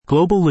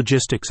Global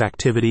logistics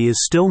activity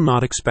is still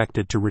not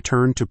expected to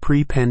return to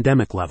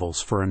pre-pandemic levels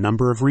for a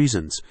number of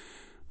reasons.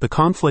 The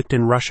conflict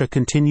in Russia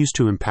continues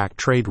to impact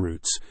trade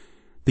routes.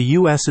 The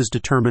U.S. is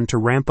determined to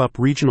ramp up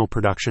regional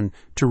production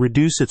to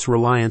reduce its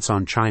reliance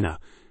on China.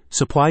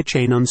 Supply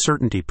chain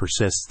uncertainty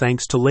persists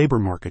thanks to labor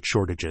market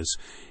shortages.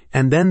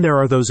 And then there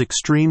are those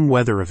extreme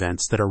weather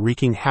events that are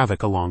wreaking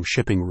havoc along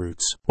shipping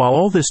routes. While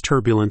all this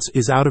turbulence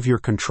is out of your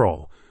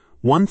control,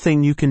 one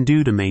thing you can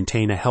do to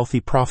maintain a healthy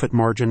profit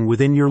margin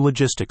within your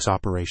logistics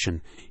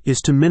operation is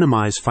to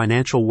minimize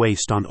financial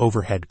waste on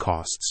overhead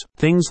costs.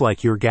 Things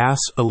like your gas,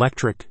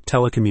 electric,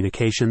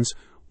 telecommunications,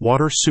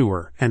 water,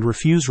 sewer, and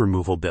refuse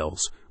removal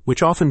bills,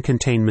 which often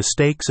contain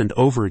mistakes and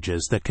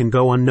overages that can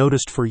go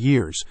unnoticed for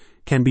years,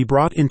 can be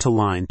brought into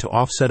line to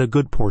offset a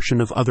good portion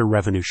of other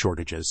revenue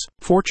shortages.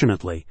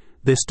 Fortunately,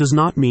 this does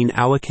not mean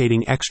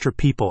allocating extra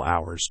people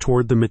hours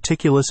toward the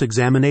meticulous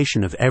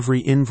examination of every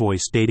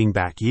invoice dating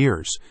back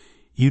years.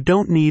 You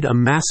don't need a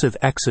massive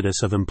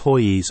exodus of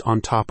employees on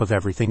top of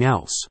everything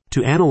else.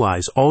 To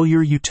analyze all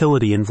your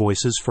utility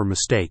invoices for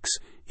mistakes,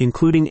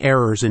 including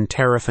errors in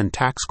tariff and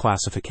tax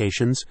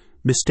classifications,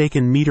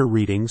 mistaken meter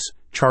readings,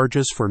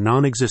 charges for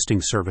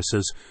non-existing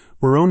services,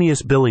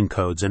 erroneous billing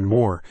codes, and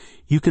more,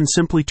 you can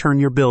simply turn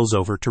your bills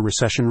over to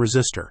Recession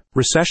Resistor.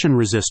 Recession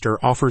Resistor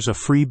offers a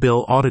free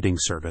bill auditing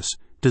service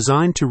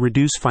designed to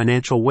reduce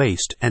financial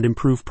waste and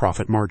improve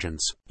profit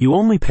margins. You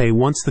only pay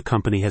once the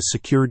company has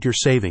secured your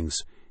savings,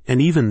 and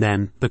even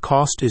then, the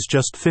cost is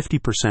just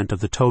 50%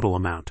 of the total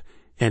amount.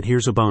 And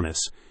here's a bonus.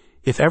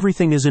 If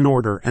everything is in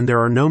order and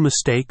there are no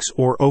mistakes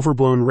or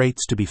overblown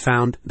rates to be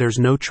found, there's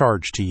no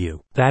charge to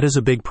you. That is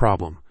a big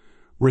problem.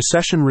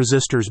 Recession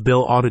Resistor's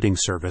bill auditing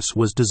service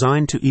was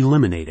designed to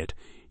eliminate it.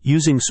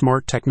 Using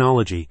smart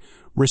technology,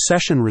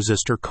 Recession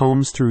Resistor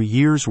combs through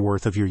years'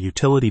 worth of your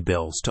utility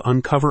bills to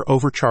uncover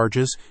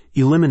overcharges,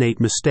 eliminate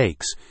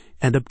mistakes,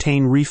 and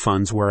obtain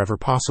refunds wherever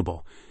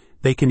possible.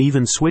 They can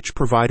even switch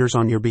providers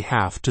on your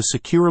behalf to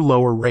secure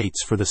lower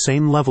rates for the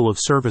same level of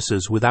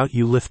services without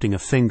you lifting a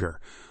finger.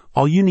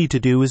 All you need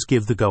to do is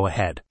give the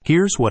go-ahead.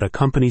 Here's what a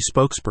company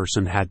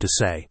spokesperson had to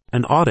say.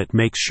 An audit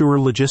makes sure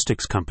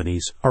logistics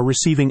companies are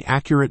receiving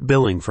accurate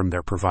billing from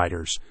their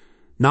providers.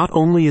 Not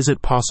only is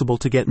it possible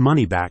to get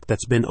money back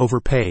that's been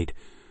overpaid,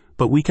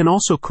 but we can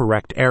also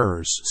correct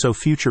errors so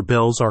future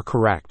bills are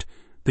correct.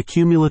 The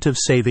cumulative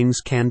savings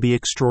can be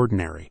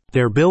extraordinary.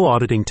 Their bill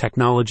auditing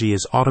technology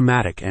is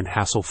automatic and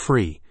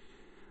hassle-free.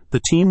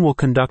 The team will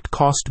conduct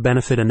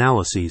cost-benefit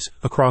analyses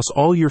across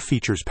all your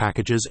features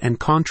packages and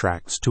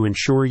contracts to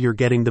ensure you're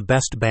getting the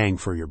best bang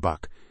for your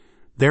buck.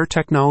 Their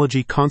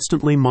technology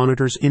constantly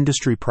monitors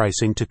industry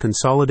pricing to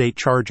consolidate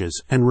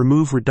charges and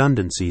remove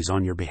redundancies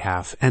on your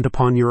behalf and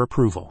upon your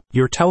approval.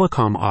 Your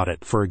telecom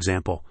audit, for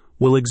example,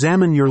 will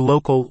examine your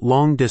local,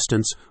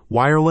 long-distance,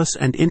 wireless,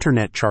 and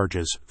internet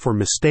charges for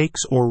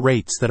mistakes or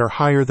rates that are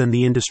higher than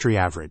the industry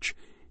average.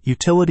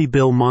 Utility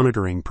bill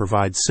monitoring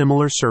provides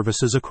similar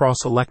services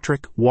across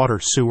electric, water,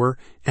 sewer,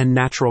 and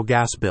natural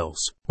gas bills.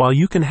 While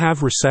you can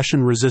have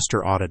Recession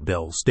Resistor audit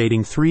bills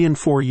dating 3 and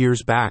 4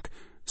 years back,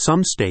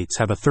 some states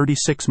have a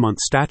 36-month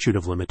statute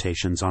of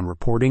limitations on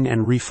reporting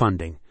and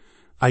refunding.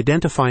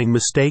 Identifying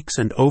mistakes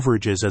and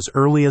overages as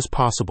early as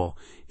possible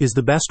is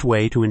the best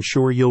way to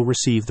ensure you'll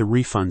receive the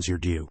refunds you're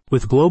due.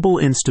 With global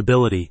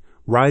instability,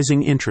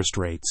 rising interest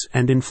rates,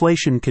 and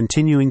inflation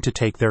continuing to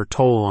take their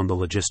toll on the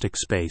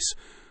logistics space,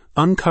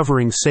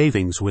 uncovering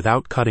savings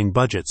without cutting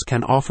budgets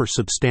can offer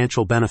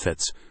substantial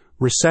benefits.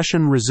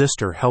 Recession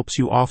Resistor helps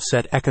you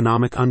offset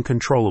economic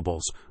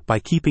uncontrollables by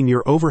keeping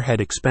your overhead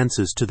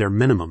expenses to their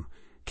minimum.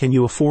 Can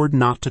you afford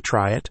not to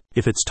try it?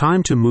 If it's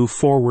time to move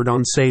forward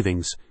on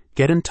savings,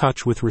 get in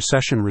touch with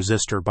Recession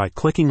Resistor by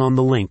clicking on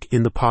the link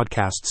in the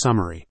podcast summary.